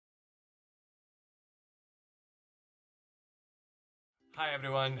Hi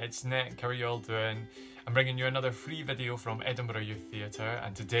everyone, it's Nick. How are you all doing? I'm bringing you another free video from Edinburgh Youth Theatre,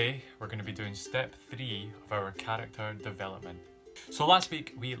 and today we're going to be doing step 3 of our character development. So last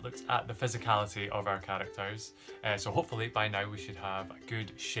week we looked at the physicality of our characters, so hopefully by now we should have a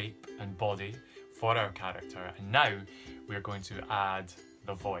good shape and body for our character, and now we're going to add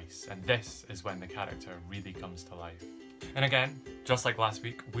the voice, and this is when the character really comes to life. And again, just like last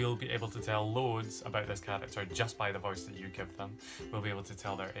week, we'll be able to tell loads about this character just by the voice that you give them. We'll be able to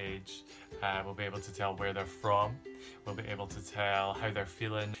tell their age, we'll be able to tell where they're from, we'll be able to tell how they're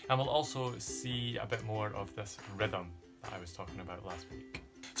feeling, and we'll also see a bit more of this rhythm that I was talking about last week.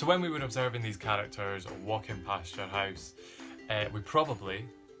 So when we were observing these characters walking past your house, we probably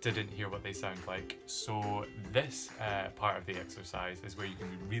didn't hear what they sound like, so this part of the exercise is where you can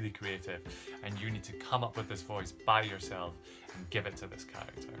be really creative and you need to come up with this voice by yourself and give it to this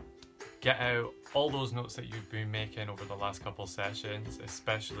character. Get out all those notes that you've been making over the last couple sessions,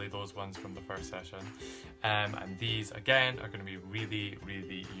 especially those ones from the first session, and these again are going to be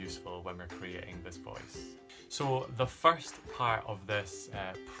really useful when we're creating this voice. So the first part of this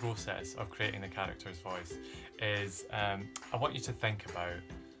process of creating the character's voice is I want you to think about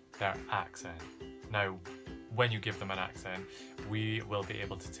their accent. Now, when you give them an accent, we will be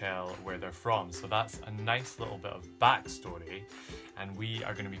able to tell where they're from. So that's a nice little bit of backstory, and we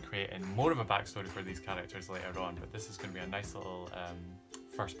are going to be creating more of a backstory for these characters later on, but this is going to be a nice little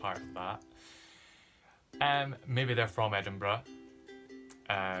first part of that. Maybe they're from Edinburgh.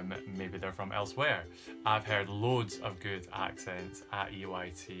 Maybe they're from elsewhere. I've heard loads of good accents at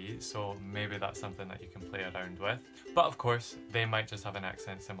EYT, so maybe that's something that you can play around with. But of course, they might just have an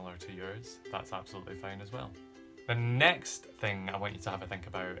accent similar to yours. That's absolutely fine as well. The next thing I want you to have a think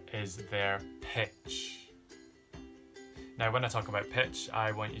about is their pitch. Now, when I talk about pitch,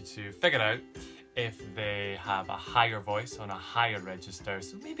 I want you to figure out if they have a higher voice on a higher register,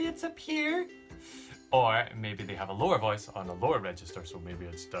 so maybe it's up here. Or maybe they have a lower voice on a lower register, so maybe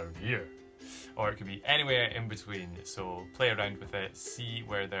it's down here. Or it could be anywhere in between, so play around with it, see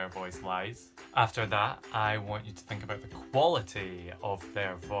where their voice lies. After that, I want you to think about the quality of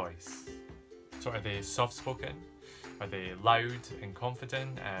their voice. So are they soft-spoken? Are they loud and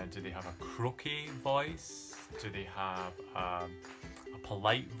confident? Do they have a croaky voice? Do they have a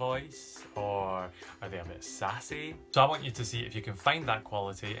polite voice, or are they a bit sassy? So I want you to see if you can find that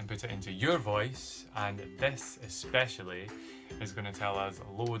quality and put it into your voice, and this especially is going to tell us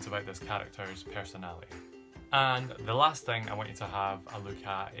loads about this character's personality. And the last thing I want you to have a look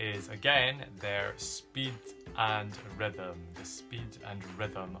at is, again, their speed and rhythm, the speed and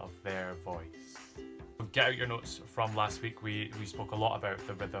rhythm of their voice. Get out your notes from last week. We spoke a lot about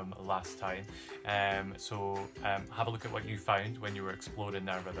the rhythm last time, so have a look at what you found when you were exploring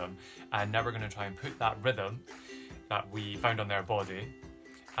their rhythm, and now we're going to try and put that rhythm that we found on their body,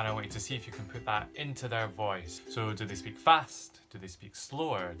 and I want you to see if you can put that into their voice. So do they speak fast? Do they speak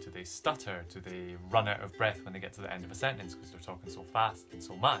slower? Do they stutter? Do they run out of breath when they get to the end of a sentence because they're talking so fast and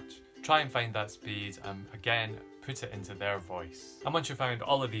so much? Try and find that speed and again put it into their voice. And once you've found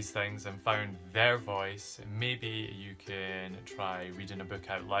all of these things and found their voice, maybe you can try reading a book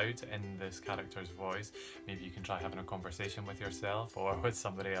out loud in this character's voice. Maybe you can try having a conversation with yourself or with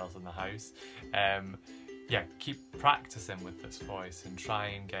somebody else in the house. Yeah, keep practicing with this voice and try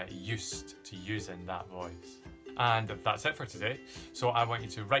and get used to using that voice. And that's it for today. So I want you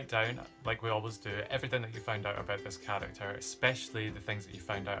to write down, like we always do, everything that you found out about this character, especially the things that you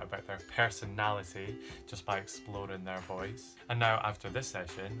found out about their personality just by exploring their voice. And now after this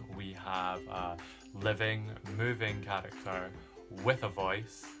session, we have a living, moving character with a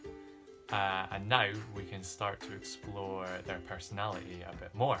voice. And now we can start to explore their personality a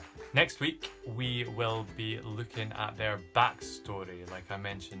bit more. Next week, we will be looking at their backstory, like I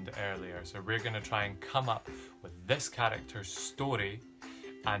mentioned earlier. So we're going to try and come up with this character's story,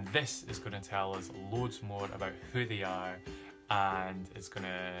 and this is going to tell us loads more about who they are, and it's going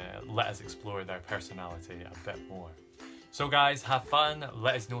to let us explore their personality a bit more. So guys, have fun,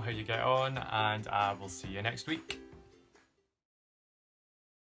 let us know how you get on, and I will see you next week.